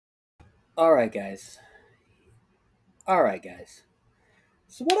Alright, guys. Alright, guys.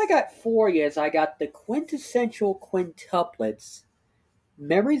 So, what I got for you is I got the Quintessential Quintuplets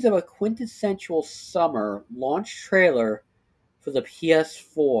Memories of a Quintessential Summer launch trailer for the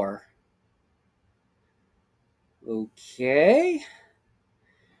PS4. Okay.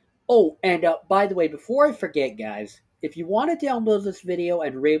 Oh, and by the way, before I forget, guys, if you want to download this video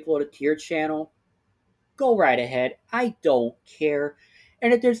and re-upload it to your channel, go right ahead. I don't care.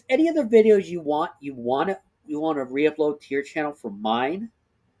 And if there's any other videos you want to re-upload to your channel from mine,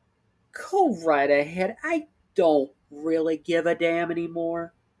 go right ahead. I don't really give a damn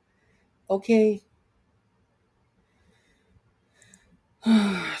anymore. Okay?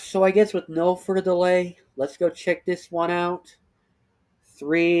 So I guess with no further delay, let's go check this one out.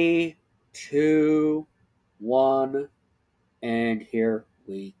 Three, two, one, and here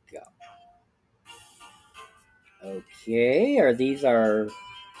we go. Okay, are these our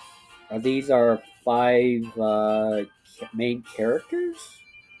five main characters?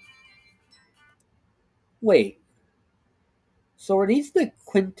 Wait, so are these the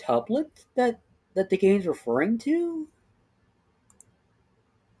quintuplets that the game's referring to?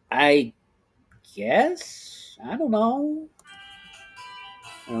 I guess. I don't know.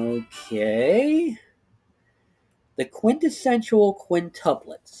 Okay. The quintessential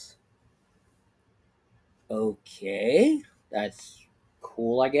quintuplets. Okay. That's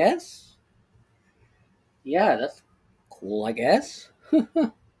cool, I guess. Yeah, that's cool, I guess.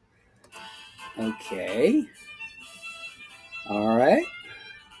 Okay. Alright.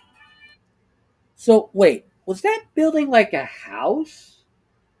 So, wait, was that building like a house?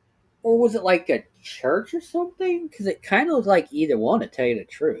 Or was it like a church or something? Because it kind of looked like either one, to tell you the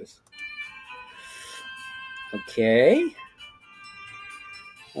truth. Okay.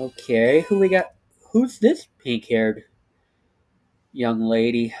 Okay, who we got? Who's this pink-haired young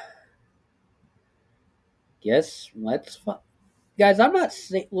lady? Guess let's guys. I'm not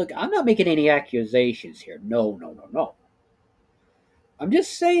saying. Look, I'm not making any accusations here. No, no, no, no. I'm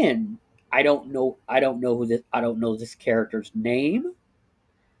just saying. I don't know. I don't know who this. I don't know this character's name.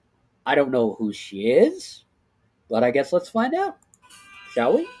 I don't know who she is. But I guess let's find out,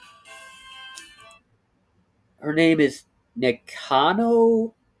 shall we? Her name is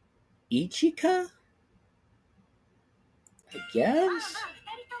Nikano Ichika. I guess.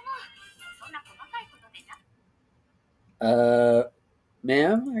 Uh,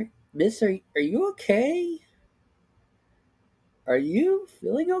 ma'am, miss, are you okay? Are you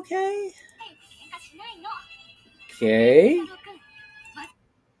feeling okay? Okay.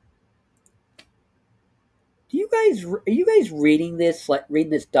 Are you guys reading this, like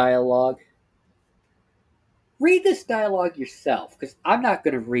reading this dialogue? Read this dialogue yourself, because I'm not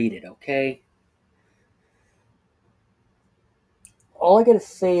going to read it, okay? All I gotta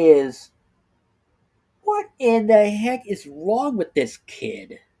say is, what in the heck is wrong with this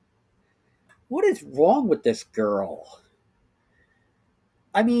kid? What is wrong with this girl?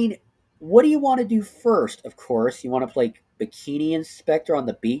 I mean, what do you want to do first? Of course, you want to play Bikini Inspector on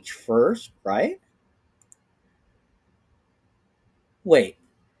the beach first, right? Wait,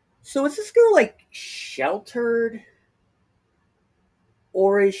 so is this girl like sheltered?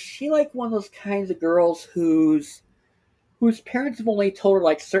 Or is she like one of those kinds of girls whose parents have only told her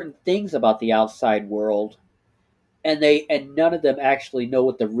like certain things about the outside world, and none of them actually know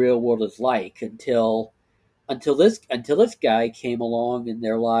what the real world is like until this guy came along in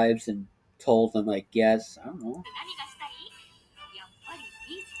their lives and told them, I guess. I don't know.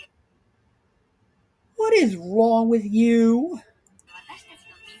 What is wrong with you?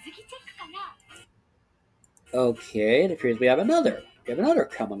 Okay, it appears we have another. We have another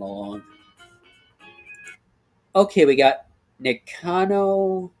coming along. Okay, we got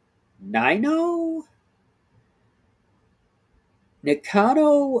Nikano Nino?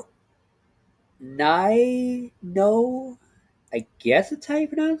 Nikano Nino? I guess that's how you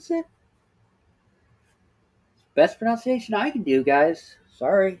pronounce it. Best pronunciation I can do, guys.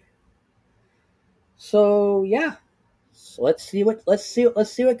 Sorry. So yeah. So let's see what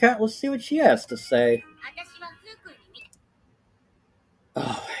she has to say.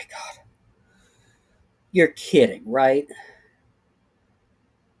 Oh my god. You're kidding, right?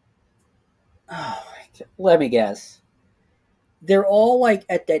 Oh my god. Let me guess. They're all like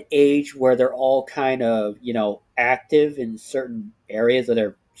at that age where they're all kind of, active in certain areas of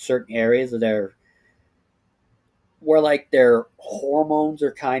their where like their hormones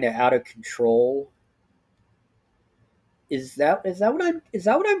are kind of out of control. Is that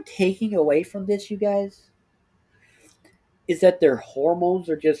what I'm taking away from this, you guys? Is that their hormones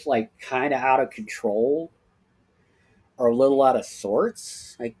are just like kind of out of control? are a little out of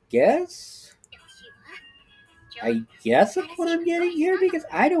sorts, I guess. I guess that's what I'm getting here because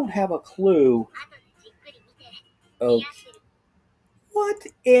I don't have a clue. Okay. What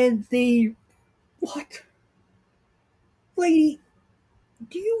in the... What? Lady,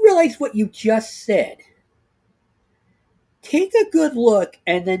 do you realize what you just said? Take a good look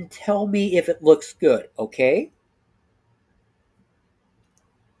and then tell me if it looks good, okay?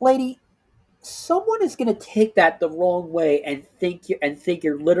 Lady, someone is going to take that the wrong way and think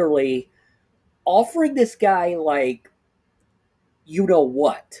you're literally offering this guy like you know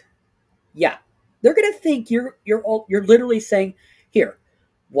what. Yeah. They're going to think you're literally saying, "Here,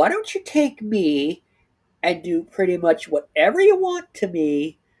 why don't you take me and do pretty much whatever you want to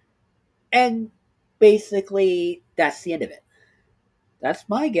me?" And basically that's the end of it. That's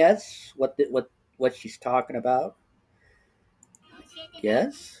my guess. What she's talking about.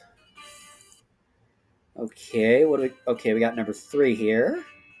 Yes. Okay. Okay, we got number 3 here.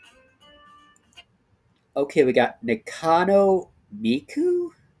 Okay, we got Nikano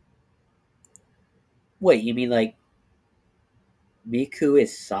Miku. Wait, you mean like Miku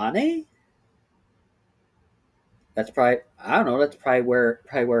is Sane? That's probably, I don't know. That's probably where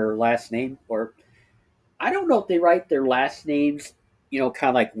her last name, or I don't know if they write their last names, kind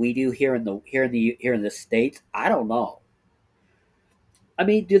of like we do here in the states. I don't know. I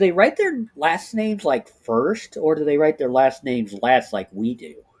mean, do they write their last names like first, or do they write their last names last like we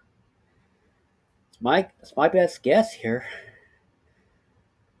do? That's my best guess here.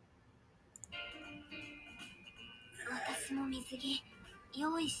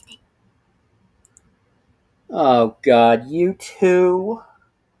 Oh God, you two.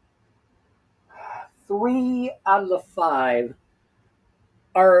 3 out of the 5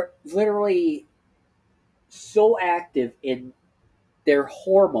 are literally so active in their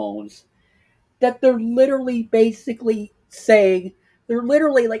hormones that they're literally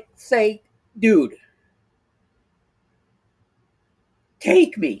like saying, dude,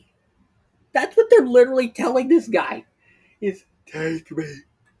 take me. That's what they're literally telling this guy is take me.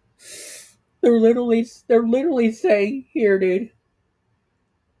 They're literally saying, here, dude,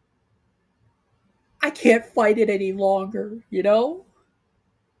 I can't fight it any longer.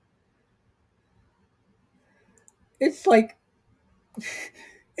 It's like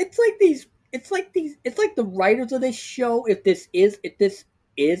it's like the writers of this show, if this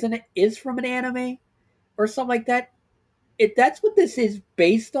is from an anime or something like that, if that's what this is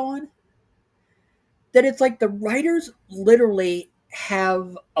based on, then it's like the writers literally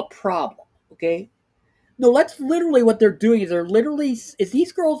have a problem. Okay, no, that's literally what they're doing. Is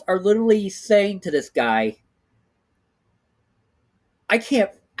these girls are literally saying to this guy, I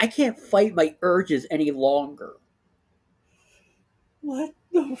can't fight my urges any longer. What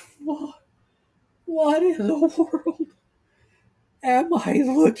the fuck? What in the world am I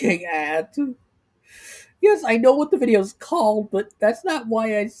looking at? Yes, I know what the video is called, but that's not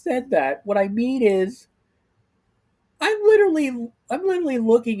why I said that. What I mean is, I'm literally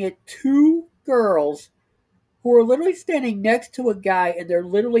looking at 2 girls who are literally standing next to a guy, and they're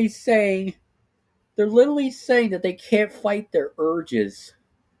literally saying that they can't fight their urges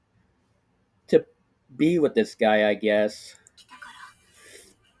to be with this guy. I guess.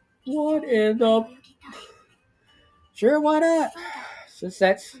 What in the? Sure, why not? Since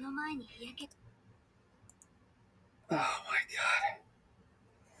that's. Oh my god.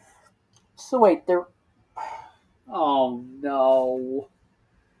 So wait, they're. Oh no.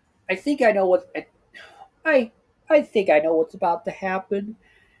 I think I know what. I I think I know what's about to happen.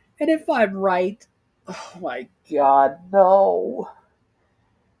 And if I'm right, oh my god, no.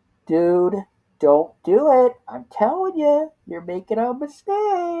 Dude, don't do it. I'm telling you, you're making a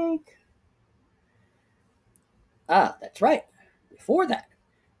mistake. Ah, that's right. Before that,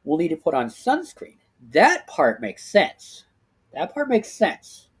 we'll need to put on sunscreen. That part makes sense. That part makes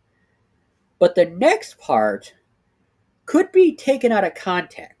sense. But the next part could be taken out of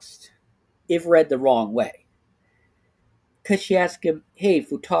context if read the wrong way. Because she asked him, "Hey,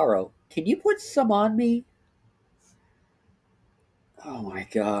 Futaro, can you put some on me?" Oh my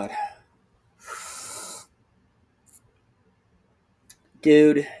god.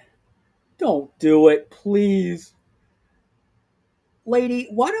 Dude, don't do it, please. Lady,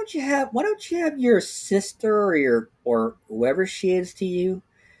 why don't you have your sister or whoever she is to you?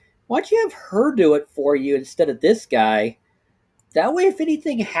 Why don't you have her do it for you instead of this guy? That way if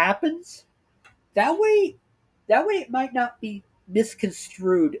anything happens, that way it might not be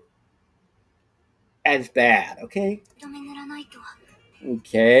misconstrued as bad, okay?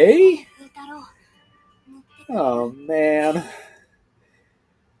 Okay. Oh man.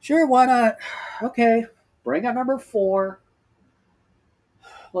 Sure, why not? Okay. Bring up number 4.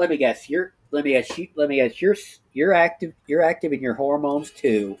 Let me guess. You're active. You're active in your hormones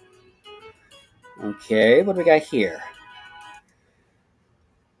too. Okay, what do we got here?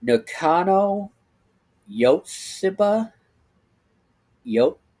 Nakano Yotsuba.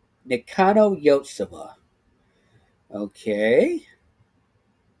 Nakano Yotsuba. Okay.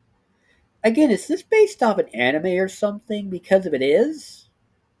 Again, is this based off an anime or something? Because if it is,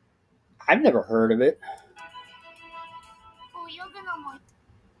 I've never heard of it.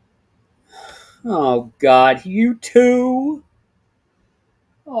 Oh God, you too?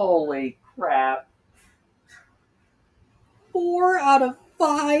 Holy crap. 4 out of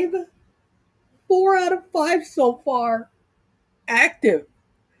 5? 4 out of 5 so far. Active.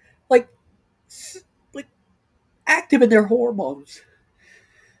 Like, like active in their hormones.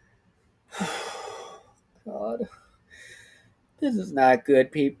 God. This is not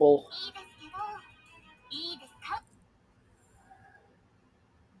good, people.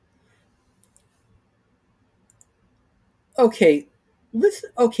 Okay,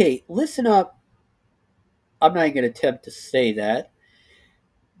 listen up. I'm not even gonna attempt to say that.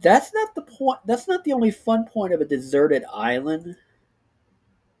 That's not the point. That's not the only fun point of a deserted island.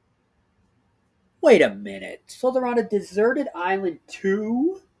 Wait a minute. So they're on a deserted island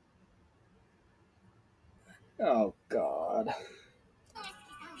too? Oh God.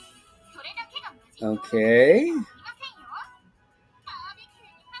 Okay.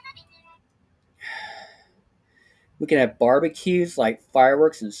 We can have barbecues, like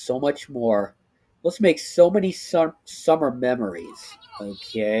fireworks, and so much more. Let's make so many summer memories.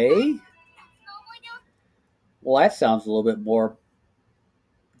 Okay. Well, that sounds a little bit more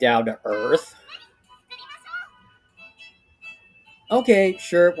down to earth. Okay,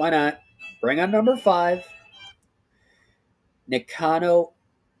 sure, why not? Bring on number 5. Nakano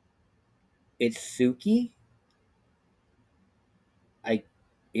Itsuki. I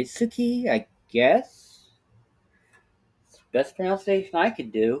Itsuki, I guess. It's the best pronunciation I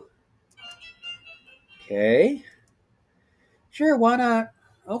can do. Okay. Sure, why not?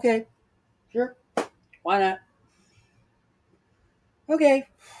 Okay. Sure. Why not? Okay.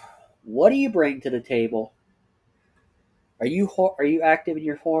 What do you bring to the table? Are you active in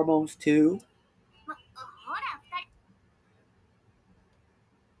your hormones too?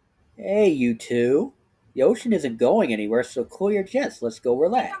 Hey, you two. The ocean isn't going anywhere, so cool your jets. Let's go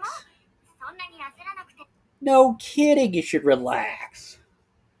relax. No kidding, you should relax.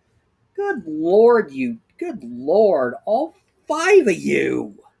 Good lord, you. Good lord, all 5 of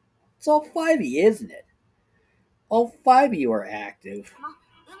you. It's all 5 of you, isn't it? All 5 of you are active.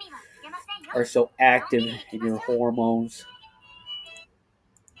 Are so active in your hormones.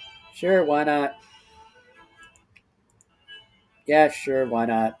 Sure, why not? Yeah, sure, why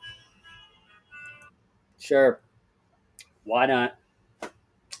not? Sure, why not?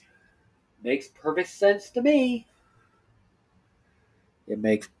 Makes perfect sense to me. It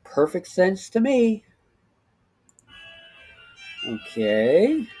makes perfect sense to me.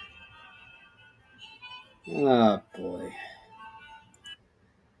 Okay. Oh boy.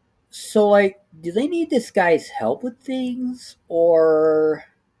 So, like, do they need this guy's help with things? Or.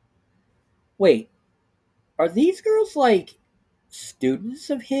 Wait, are these girls, like, students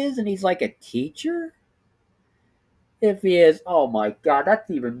of his and he's, like, a teacher? If he is, oh my god, that's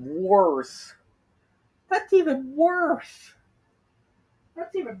even worse. That's even worse.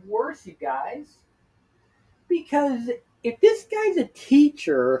 That's even worse, you guys. Because if this guy's a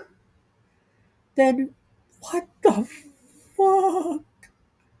teacher, then what the fuck?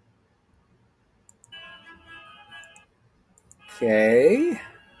 Okay.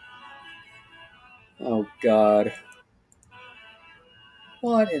 Oh god.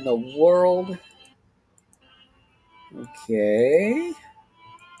 What in the world? Okay.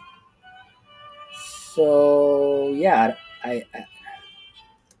 So yeah,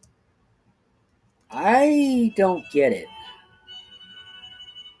 I don't get it.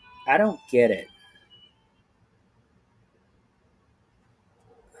 I don't get it.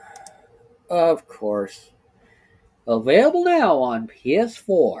 Of course. Available now on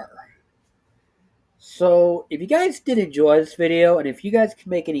PS4. So, if you guys did enjoy this video, and if you guys can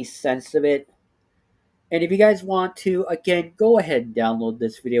make any sense of it, and if you guys want to, again, go ahead and download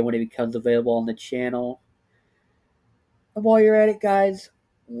this video when it becomes available on the channel. And while you're at it, guys,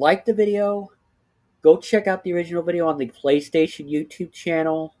 like the video. Go check out the original video on the PlayStation YouTube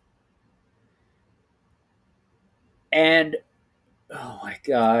channel. And, oh my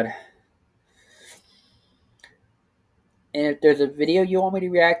god. And if there's a video you want me to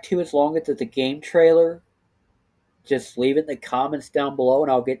react to, as long as it's a game trailer, just leave it in the comments down below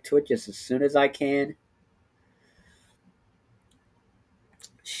and I'll get to it just as soon as I can.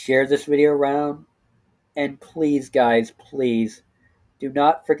 share this video around, and please, guys, please do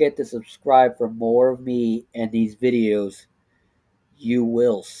not forget to subscribe for more of me and these videos you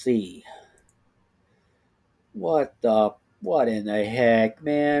will see. What in the heck,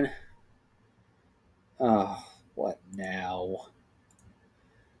 man? Oh, what now?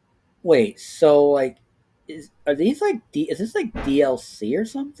 Wait, so like are these like is this like DLC or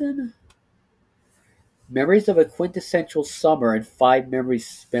something? Memories of a quintessential summer and 5 memories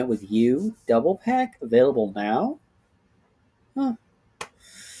spent with you. Double pack available now? Huh.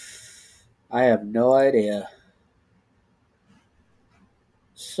 I have no idea.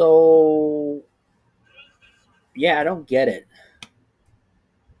 So yeah, I don't get it.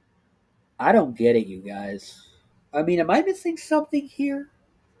 I don't get it, you guys. I mean, am I missing something here?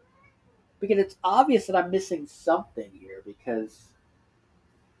 Because it's obvious that I'm missing something here because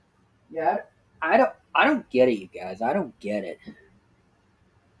yeah, I don't get it, you guys. I don't get it.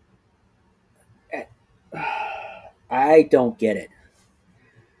 I don't get it.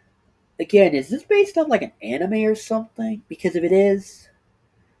 Again, is this based on like an anime or something? Because if it is,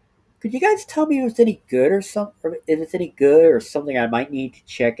 could you guys tell me if it's any good or something? Or if it's any good or something I might need to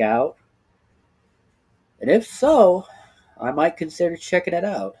check out? And if so, I might consider checking it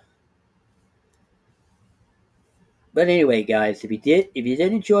out. But anyway, guys, if you did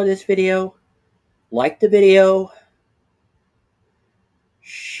enjoy this video, like the video,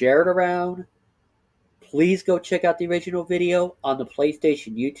 share it around. Please go check out the original video on the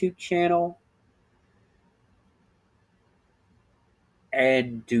PlayStation YouTube channel.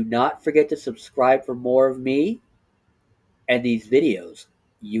 And do not forget to subscribe for more of me and these videos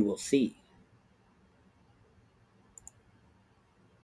you will see.